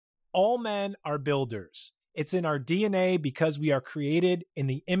All men are builders. It's in our DNA because we are created in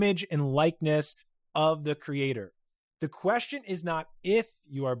the image and likeness of the Creator. The question is not if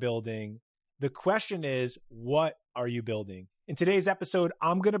you are building. The question is, what are you building? In today's episode,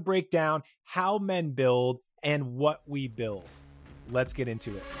 I'm going to break down how men build and what we build. Let's get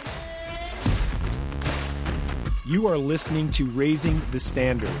into it. You are listening to Raising the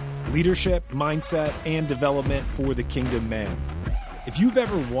Standard, leadership, mindset, and development for the kingdom man. If you've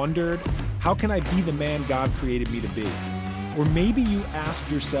ever wondered, how can I be the man God created me to be? Or maybe you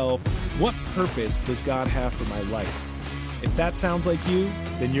asked yourself, what purpose does God have for my life? If that sounds like you,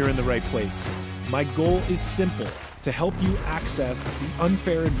 then you're in the right place. My goal is simple, to help you access the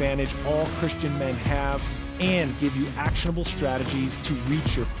unfair advantage all Christian men have and give you actionable strategies to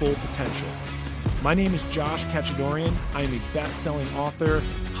reach your full potential. My name is Josh Kachadorian. I am a best-selling author,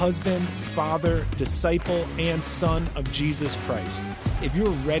 husband, father, disciple, and son of Jesus Christ. If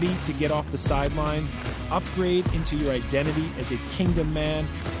you're ready to get off the sidelines, upgrade into your identity as a kingdom man,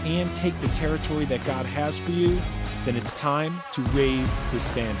 and take the territory that God has for you, then it's time to raise the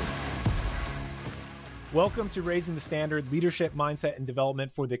standard. Welcome to Raising the Standard, leadership, mindset, and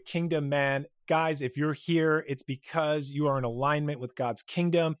development for the kingdom man. Guys, if you're here, it's because you are in alignment with God's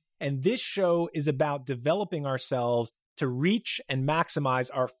kingdom. And this show is about developing ourselves to reach and maximize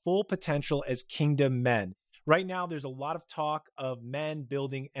our full potential as kingdom men. Right now, there's a lot of talk of men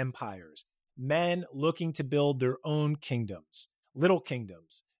building empires, men looking to build their own kingdoms, little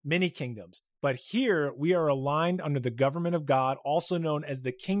kingdoms, mini kingdoms. But here we are aligned under the government of God, also known as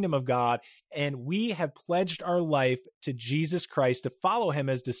the kingdom of God, and we have pledged our life to Jesus Christ to follow him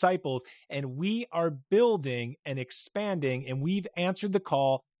as disciples, and we are building and expanding, and we've answered the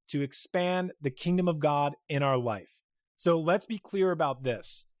call to expand the kingdom of God in our life. So let's be clear about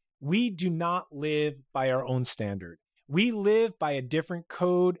this. We do not live by our own standard. We live by a different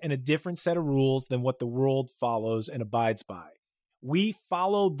code and a different set of rules than what the world follows and abides by. We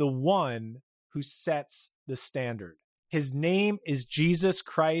follow the one who sets the standard. His name is Jesus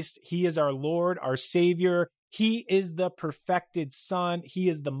Christ. He is our Lord, our Savior. He is the perfected Son. He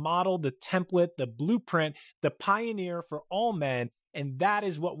is the model, the template, the blueprint, the pioneer for all men. And that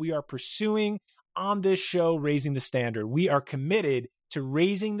is what we are pursuing on this show, Raising the Standard. We are committed to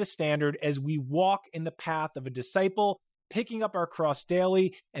raising the standard as we walk in the path of a disciple, picking up our cross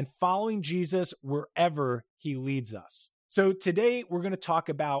daily and following Jesus wherever he leads us. So today we're going to talk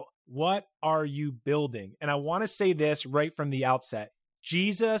about what are you building? And I want to say this right from the outset.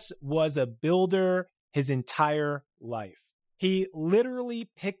 Jesus was a builder his entire life. He literally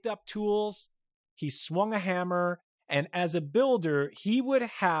picked up tools, he swung a hammer, and as a builder, he would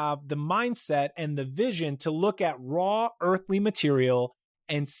have the mindset and the vision to look at raw earthly material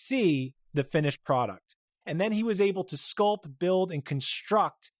and see the finished product. And then he was able to sculpt, build, and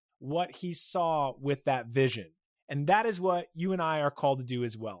construct what he saw with that vision. And that is what you and I are called to do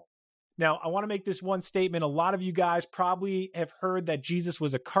as well. Now, I want to make this one statement. A lot of you guys probably have heard that Jesus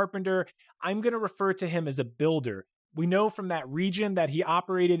was a carpenter. I'm going to refer to him as a builder. We know from that region that he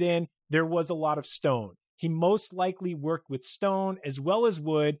operated in, there was a lot of stone. He most likely worked with stone as well as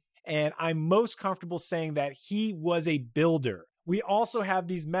wood, and I'm most comfortable saying that he was a builder. We also have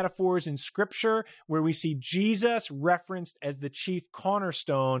these metaphors in scripture where we see Jesus referenced as the chief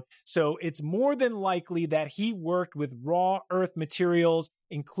cornerstone, so it's more than likely that he worked with raw earth materials,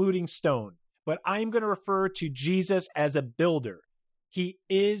 including stone. But I'm going to refer to Jesus as a builder. He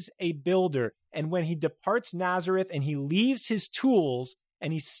is a builder, and when he departs Nazareth and he leaves his tools,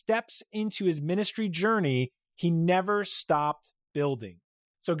 and he steps into his ministry journey, he never stopped building.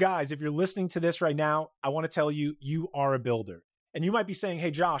 So guys, if you're listening to this right now, I want to tell you, you are a builder. And you might be saying, hey,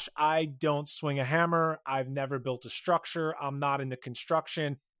 Josh, I don't swing a hammer. I've never built a structure. I'm not into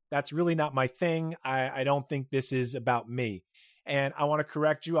construction. That's really not my thing. I don't think this is about me. And I want to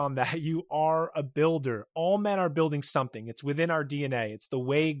correct you on that. You are a builder. All men are building something. It's within our DNA. It's the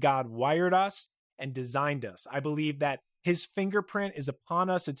way God wired us and designed us. I believe that his fingerprint is upon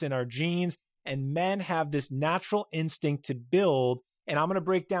us. It's in our genes. And men have this natural instinct to build. And I'm going to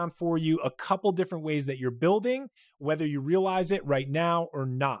break down for you a couple different ways that you're building, whether you realize it right now or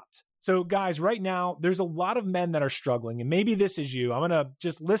not. So guys, right now, there's a lot of men that are struggling. And maybe this is you. I'm going to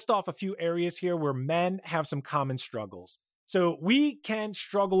just list off a few areas here where men have some common struggles. So we can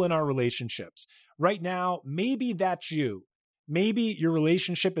struggle in our relationships. Right now, maybe that's you. Maybe your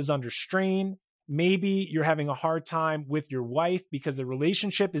relationship is under strain. Maybe you're having a hard time with your wife because the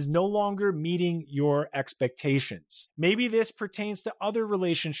relationship is no longer meeting your expectations. Maybe this pertains to other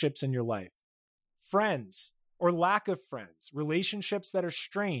relationships in your life, friends, or lack of friends, relationships that are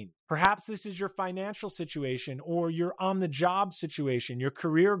strained. Perhaps this is your financial situation or your on the job situation, your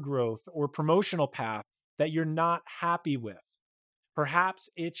career growth or promotional path that you're not happy with. Perhaps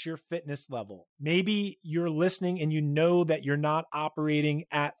it's your fitness level. Maybe you're listening and you know that you're not operating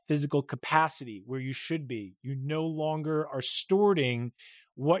at physical capacity where you should be. You no longer are storing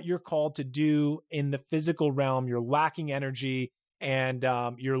what you're called to do in the physical realm. You're lacking energy and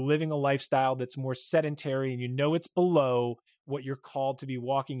you're living a lifestyle that's more sedentary, and you know it's below what you're called to be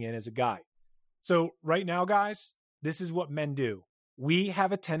walking in as a guy. So right now, guys, this is what men do. We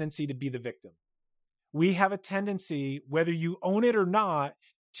have a tendency to be the victim. We have a tendency, whether you own it or not,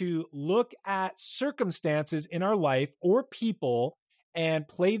 to look at circumstances in our life or people and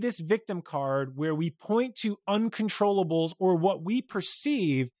play this victim card where we point to uncontrollables or what we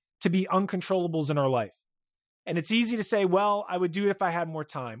perceive to be uncontrollables in our life. And it's easy to say, well, I would do it if I had more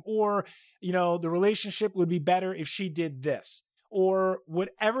time, or, the relationship would be better if she did this, or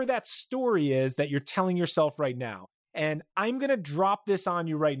whatever that story is that you're telling yourself right now. And I'm going to drop this on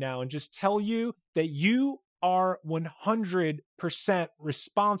you right now and just tell you that you are 100%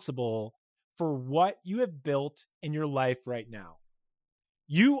 responsible for what you have built in your life right now.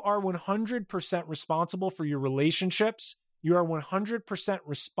 You are 100% responsible for your relationships. You are 100%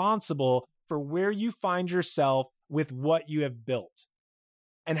 responsible for where you find yourself with what you have built.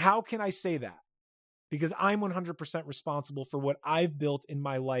 And how can I say that? Because I'm 100% responsible for what I've built in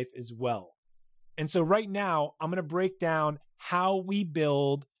my life as well. And so right now, I'm going to break down how we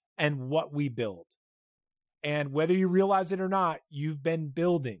build and what we build. And whether you realize it or not, you've been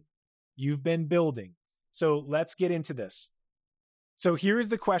building. You've been building. So let's get into this. So here's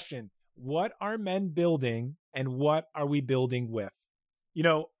the question. What are men building and what are we building with?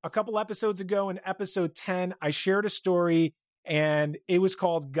 A couple episodes ago in episode 10, I shared a story and it was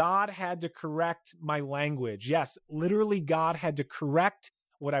called God Had to Correct My Language. Yes, literally God had to correct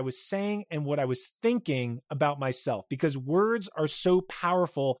what I was saying and what I was thinking about myself, because words are so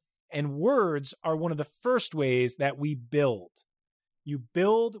powerful and words are one of the first ways that we build. You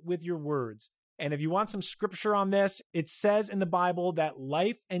build with your words. And if you want some scripture on this, it says in the Bible that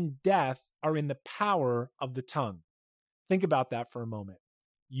life and death are in the power of the tongue. Think about that for a moment.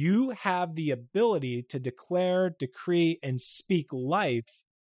 You have the ability to declare, decree, and speak life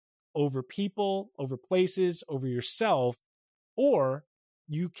over people, over places, over yourself, or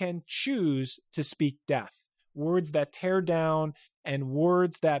you can choose to speak death, words that tear down and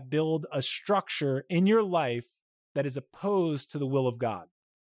words that build a structure in your life that is opposed to the will of God,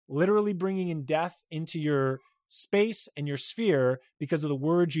 literally bringing in death into your space and your sphere because of the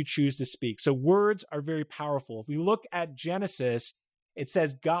words you choose to speak. So words are very powerful. If we look at Genesis, it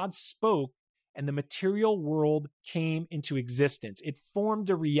says God spoke and the material world came into existence. It formed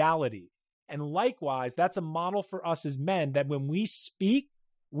a reality. And likewise, that's a model for us as men, that when we speak,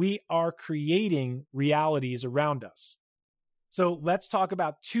 we are creating realities around us. So let's talk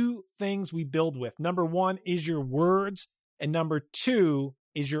about two things we build with. Number one is your words, and number two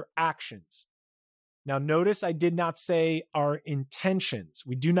is your actions. Now, notice I did not say our intentions.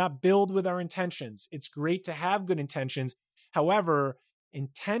 We do not build with our intentions. It's great to have good intentions. However,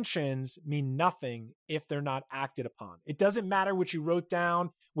 intentions mean nothing if they're not acted upon. It doesn't matter what you wrote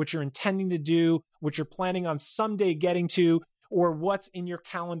down, what you're intending to do, what you're planning on someday getting to, or what's in your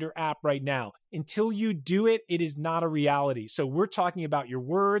calendar app right now. Until you do it, it is not a reality. So we're talking about your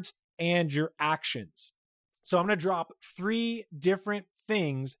words and your actions. So I'm going to drop 3 different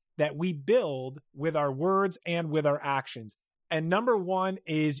things that we build with our words and with our actions. And number one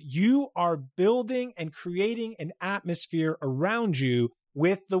is you are building and creating an atmosphere around you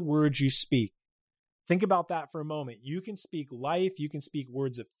with the words you speak. Think about that for a moment. You can speak life, you can speak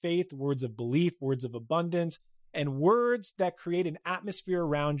words of faith, words of belief, words of abundance, and words that create an atmosphere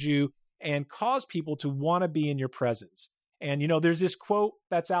around you and cause people to want to be in your presence. And, there's this quote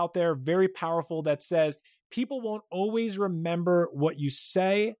that's out there, very powerful, that says, people won't always remember what you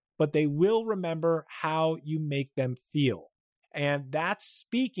say, but they will remember how you make them feel. And that's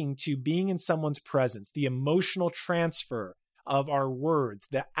speaking to being in someone's presence, the emotional transfer of our words,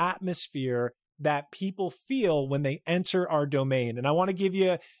 the atmosphere that people feel when they enter our domain. And I want to give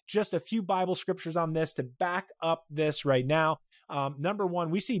you just a few Bible scriptures on this to back up this right now. Number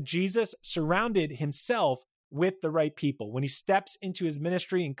one, we see Jesus surrounded himself with the right people. When he steps into his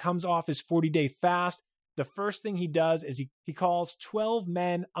ministry and comes off his 40-day fast, the first thing he does is he calls 12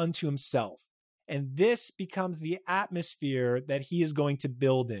 men unto himself. And this becomes the atmosphere that he is going to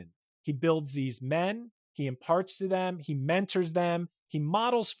build in. He builds these men, he imparts to them, he mentors them, he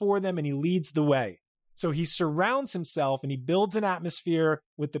models for them, and he leads the way. So he surrounds himself and he builds an atmosphere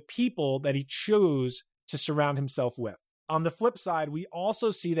with the people that he chose to surround himself with. On the flip side, we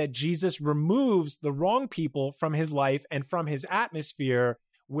also see that Jesus removes the wrong people from his life and from his atmosphere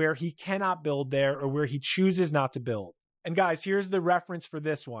where he cannot build there or where he chooses not to build. And guys, here's the reference for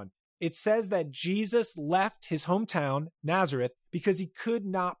this one. It says that Jesus left his hometown, Nazareth, because he could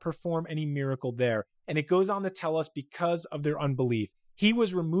not perform any miracle there. And it goes on to tell us because of their unbelief. He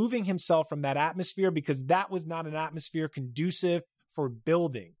was removing himself from that atmosphere because that was not an atmosphere conducive for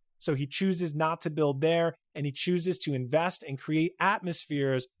building. So he chooses not to build there, and he chooses to invest and create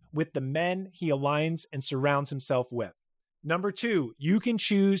atmospheres with the men he aligns and surrounds himself with. Number 2, you can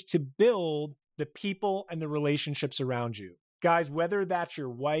choose to build the people and the relationships around you. Guys, whether that's your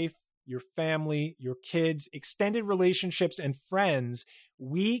wife, your family, your kids, extended relationships, and friends,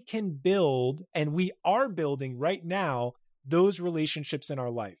 we can build, and we are building right now, those relationships in our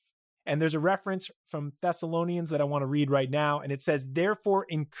life. And there's a reference from Thessalonians that I want to read right now. And it says, therefore,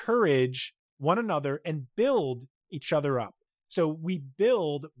 encourage one another and build each other up. So we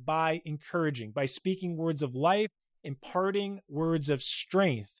build by encouraging, by speaking words of life, imparting words of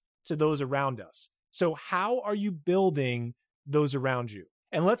strength to those around us. So how are you building those around you?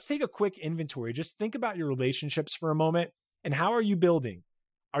 And let's take a quick inventory. Just think about your relationships for a moment. And how are you building?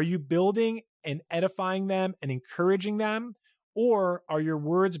 Are you building and edifying them and encouraging them? Or are your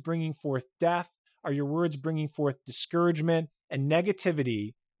words bringing forth death? Are your words bringing forth discouragement and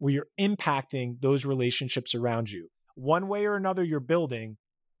negativity where you're impacting those relationships around you? One way or another, you're building.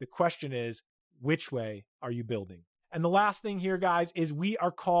 The question is, which way are you building? And the last thing here, guys, is we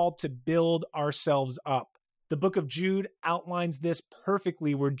are called to build ourselves up. The book of Jude outlines this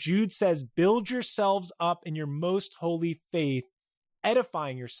perfectly, where Jude says, build yourselves up in your most holy faith,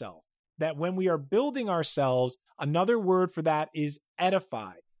 edifying yourself. That when we are building ourselves, another word for that is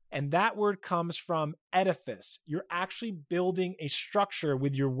edify. And that word comes from edifice. You're actually building a structure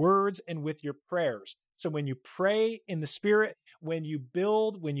with your words and with your prayers. So when you pray in the Spirit, when you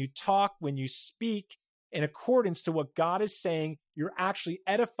build, when you talk, when you speak in accordance to what God is saying, you're actually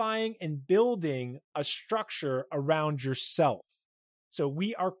edifying and building a structure around yourself. So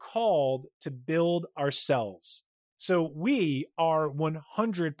we are called to build ourselves. So we are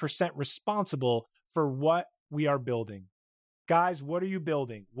 100% responsible for what we are building. Guys, what are you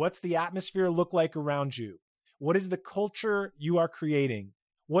building? What's the atmosphere look like around you? What is the culture you are creating?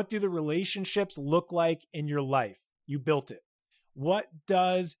 What do the relationships look like in your life? You built it. What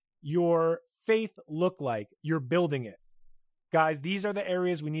does your faith look like? You're building it. Guys, these are the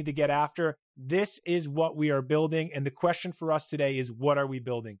areas we need to get after. This is what we are building. And the question for us today is, what are we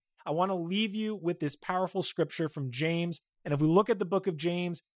building? I want to leave you with this powerful scripture from James. And if we look at the book of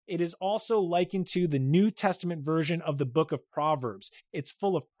James, it is also likened to the New Testament version of the book of Proverbs. It's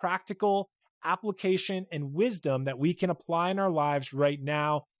full of practical application and wisdom that we can apply in our lives right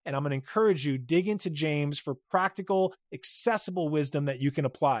now. And I'm going to encourage you, dig into James for practical, accessible wisdom that you can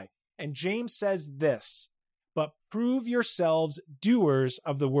apply. And James says this, but prove yourselves doers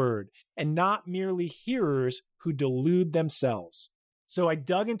of the word and not merely hearers who delude themselves. So I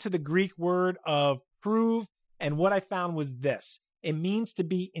dug into the Greek word of prove, and what I found was this. It means to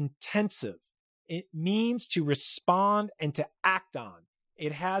be intensive. It means to respond and to act on.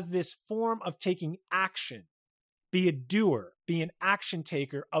 It has this form of taking action. Be a doer, be an action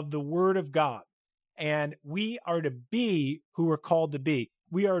taker of the word of God. And we are to be who we're called to be.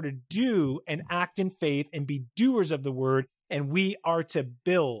 We are to do and act in faith and be doers of the word. And we are to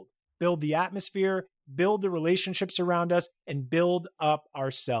build the atmosphere, build the relationships around us, and build up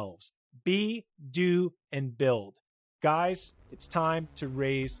ourselves. Be, do, and build. Guys, it's time to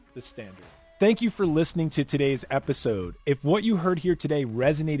raise the standard. Thank you for listening to today's episode. If what you heard here today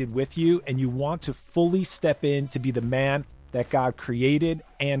resonated with you and you want to fully step in to be the man that God created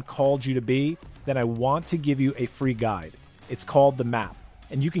and called you to be, then I want to give you a free guide. It's called The Map,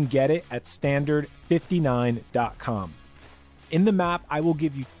 and you can get it at standard59.com. In the map, I will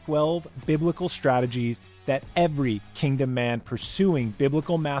give you 12 biblical strategies that every kingdom man pursuing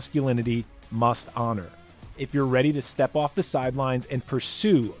biblical masculinity must honor. If you're ready to step off the sidelines and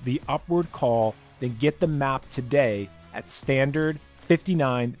pursue the upward call, then get the map today at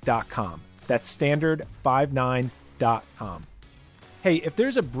standard59.com. That's standard59.com. Hey, if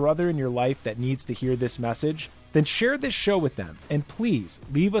there's a brother in your life that needs to hear this message, then share this show with them. And please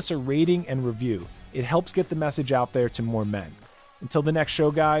leave us a rating and review. It helps get the message out there to more men. Until the next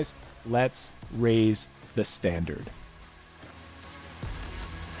show, guys, let's raise the standard.